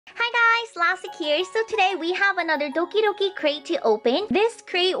guys, Dollastic here. So today we have another Doki Doki Crate to open. This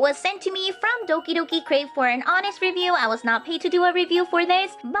crate was sent to me from Doki Doki Crate for an honest review. I was not paid to do a review for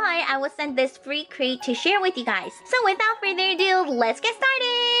this, but I was sent this free crate to share with you guys. So without further ado, let's get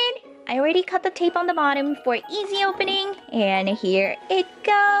started! I already cut the tape on the bottom for easy opening, and here it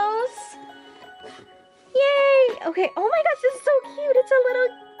goes. Yay! Okay, oh my gosh, this is so cute. It's a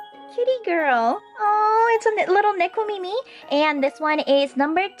little kitty girl. Oh, it's a little Neko Mimi. And this one is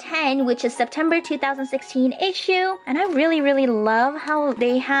number 10, which is September 2016 issue. And I really love how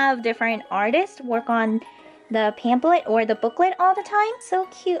they have different artists work on the pamphlet or the booklet all the time. So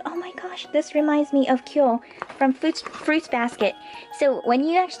cute. Oh my gosh, this reminds me of Kyo from Fruits Basket. So when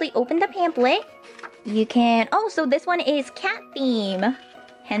you actually open the pamphlet, you can... Oh, so this one is cat theme.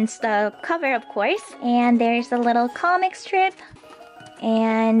 Hence the cover, of course. And there's a little comic strip.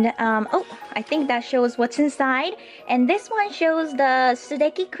 And, oh, I think that shows what's inside. And this one shows the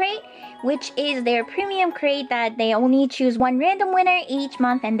Doki Crate, which is their premium crate that they only choose one random winner each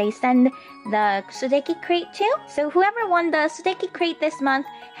month and they send the Doki Crate to. So whoever won the Doki Crate this month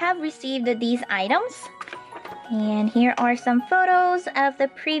have received these items. And here are some photos of the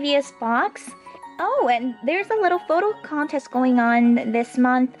previous box. Oh, and there's a little photo contest going on this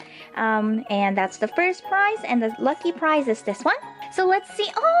month. And that's the first prize, and the lucky prize is this one. So let's see.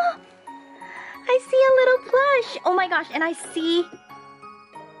 Oh, I see a little plush. Oh my gosh, and I see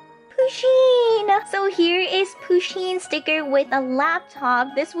Pusheen. So here is Pusheen sticker with a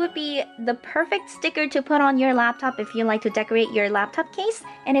laptop. This would be the perfect sticker to put on your laptop if you like to decorate your laptop case.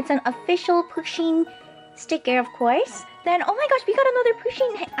 And it's an official Pusheen sticker, of course. Then, oh my gosh, we got another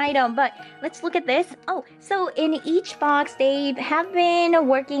Pusheen item, but let's look at this. Oh, so in each box, they have been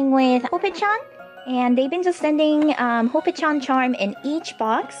working with Hope-chan, and they've been just sending Hope-chan charm in each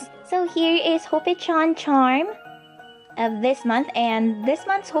box. So here is Hope-chan charm of this month, and this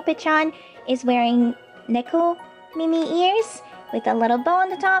month's Hope-chan is wearing Neko Mimi ears with a little bow on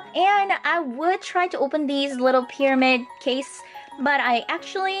the top. And I would try to open these little pyramid case, but I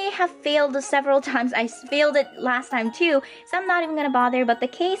actually have failed several times. I failed it last time too, so I'm not even gonna bother. But the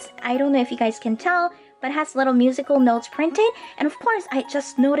case, I don't know if you guys can tell, but has little musical notes printed. And of course, I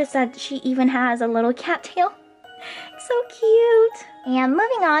just noticed that she even has a little cat tail. So cute. And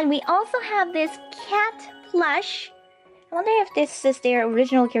moving on, we also have this cat plush. I wonder if this is their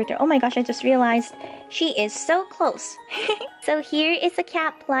original character. Oh my gosh, I just realized she is so close. So here is a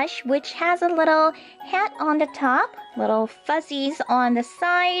cat plush, which has a little hat on the top, little fuzzies on the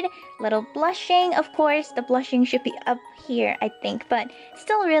side, little blushing. Of course, the blushing should be up here, I think, but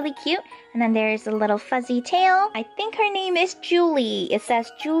still really cute. And then there's a little fuzzy tail. I think her name is Julie. It says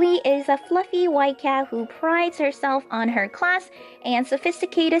Julie is a fluffy white cat who prides herself on her class and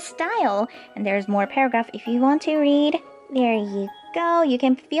sophisticated style. And there's more paragraph if you want to read. There you go. You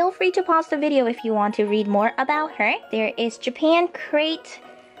can feel free to pause the video if you want to read more about her. There is Japan Crate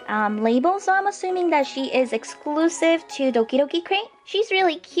label, so I'm assuming that she is exclusive to Doki Doki Crate. She's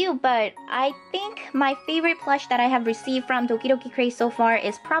really cute, but I think my favorite plush that I have received from Doki Doki Crate so far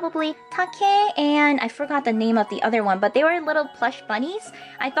is probably Take, and I forgot the name of the other one, but they were little plush bunnies.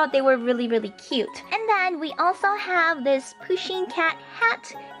 I thought they were really cute. And then we also have this Pusheen cat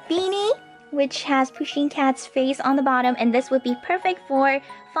hat beanie, which has Pusheen cat's face on the bottom, and this would be perfect for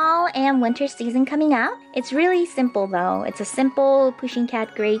fall and winter season coming up. It's really simple though. It's a simple Pusheen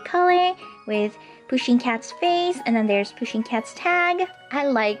cat gray color with Pusheen cat's face, and then there's Pusheen cat's tag. I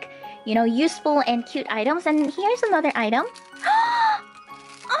like, you know, useful and cute items. And here's another item.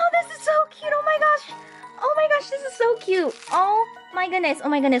 Oh, this is so cute. Oh my gosh. Oh my gosh, this is so cute. Oh my goodness. Oh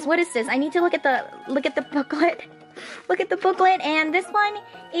my goodness. What is this? I need to look at the booklet. Look at the booklet, and this one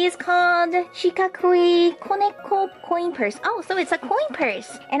is called Shikakui Koneko Coin Purse. Oh, so it's a coin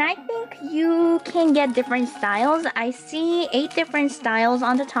purse. And I think you can get different styles. I see 8 different styles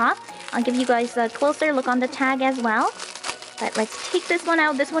on the top. I'll give you guys a closer look on the tag as well. But let's take this one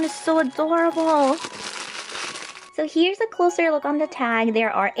out. This one is so adorable. So here's a closer look on the tag.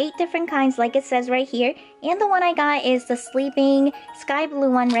 There are 8 different kinds, like it says right here. And the one I got is the sleeping sky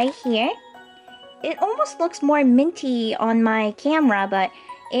blue one right here. It almost looks more minty on my camera, but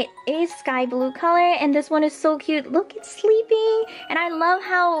it is sky blue color, and this one is so cute. Look, it's sleeping, and I love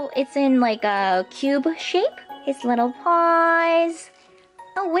how it's in like a cube shape. His little paws.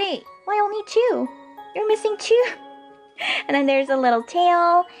 Oh wait, why only 2? You're missing 2. And then there's a little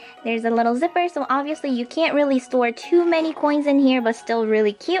tail, there's a little zipper, so obviously you can't really store too many coins in here, but still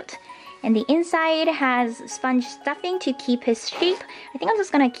really cute. And the inside has sponge stuffing to keep his shape. I think I'm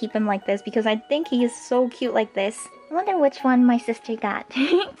just gonna keep him like this because I think he is so cute like this. I wonder which one my sister got.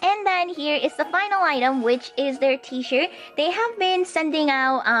 And then here is the final item, which is their t-shirt. They have been sending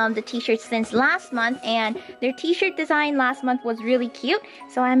out the t-shirts since last month, and their t-shirt design last month was really cute.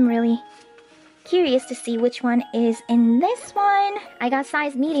 So I'm really curious to see which one is in this one. I got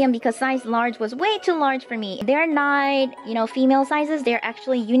size medium because size large was way too large for me. They're not, you know, female sizes. They're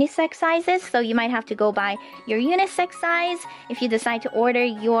actually unisex sizes. So you might have to go by your unisex size if you decide to order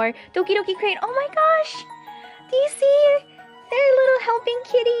your Doki Doki Crate. Oh my gosh! Do you see? They're little helping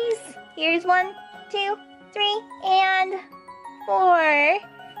kitties. Here's 1, 2, 3, and 4.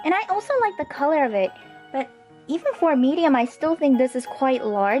 And I also like the color of it. But even for medium, I still think this is quite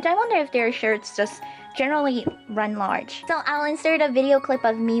large. I wonder if their shirts just generally run large. So I'll insert a video clip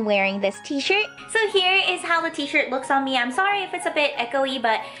of me wearing this t-shirt. So here is how the t-shirt looks on me. I'm sorry if it's a bit echoey,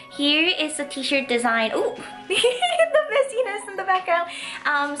 but here is the t-shirt design. Ooh, the messiness in the background.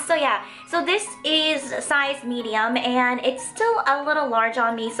 So yeah, so this is size medium, and it's still a little large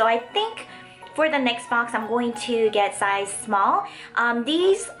on me. So I think for the next box, I'm going to get size small.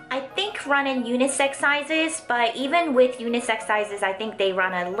 These, I think, run in unisex sizes, but even with unisex sizes, I think they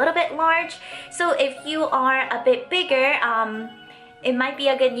run a little bit large. So if you are a bit bigger, it might be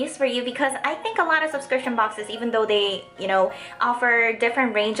a good news for you, because I think a lot of subscription boxes, even though they, you know, offer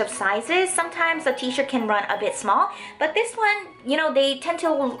different range of sizes, sometimes a t-shirt can run a bit small. But this one, you know, they tend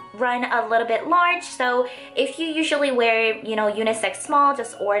to run a little bit large. So if you usually wear, you know, unisex small,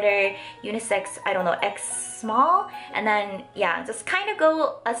 just order unisex, I don't know, X small, and then yeah, just kind of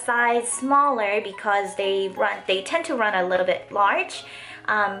go a size smaller because they tend to run a little bit large.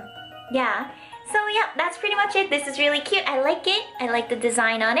 Yeah. So yeah, that's pretty much it. This is really cute. I like it. I like the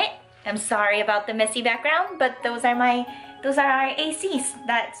design on it. I'm sorry about the messy background, but those are our ACs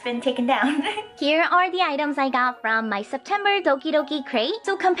that's been taken down. Here are the items I got from my September Doki Doki Crate.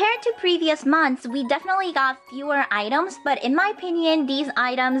 So compared to previous months, we definitely got fewer items, but in my opinion, these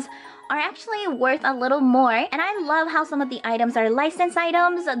items are actually worth a little more. And I love how some of the items are licensed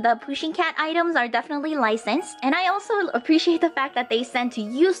items. The Pusheen cat items are definitely licensed. And I also appreciate the fact that they sent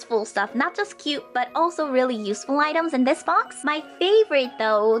useful stuff, not just cute, but also really useful items in this box. My favorite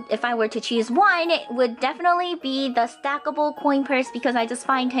though, if I were to choose one, it would definitely be the stackable coin purse, because I just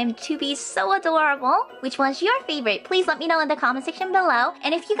find him to be so adorable. Which one's your favorite? Please let me know in the comment section below.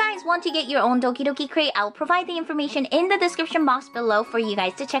 And if you guys want to get your own Doki Doki Crate, I'll provide the information in the description box below for you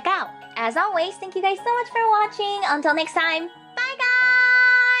guys to check out. As always, thank you guys so much for watching. Until next time, bye guys!